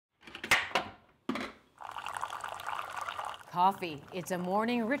Coffee. It's a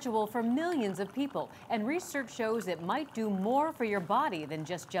morning ritual for millions of people, and research shows it might do more for your body than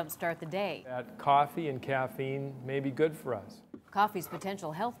just jumpstart the day. That coffee and caffeine may be good for us. Coffee's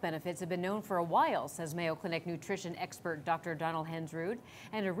potential health benefits have been known for a while, says Mayo Clinic nutrition expert Dr. Hensrud.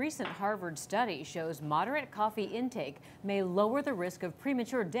 And a recent Harvard study shows moderate coffee intake may lower the risk of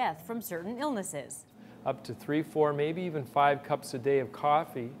premature death from certain illnesses. Up to 3, 4, maybe even 5 cups a day of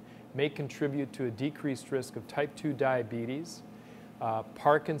coffee may contribute to a decreased risk of type 2 diabetes,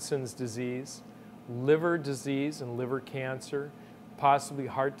 Parkinson's disease, liver disease and liver cancer, possibly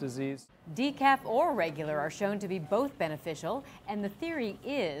heart disease. Decaf or regular are shown to be both beneficial, and the theory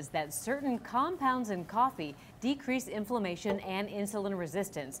is that certain compounds in coffee decrease inflammation and insulin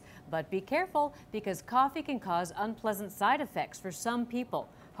resistance. But be careful, because coffee can cause unpleasant side effects for some people: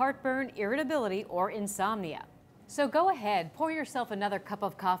 heartburn, irritability, or insomnia. So go ahead, pour yourself another cup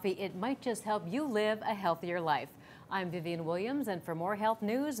of coffee. It might just help you live a healthier life. I'm Vivien Williams, and for more health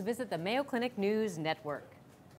news, visit the Mayo Clinic News Network.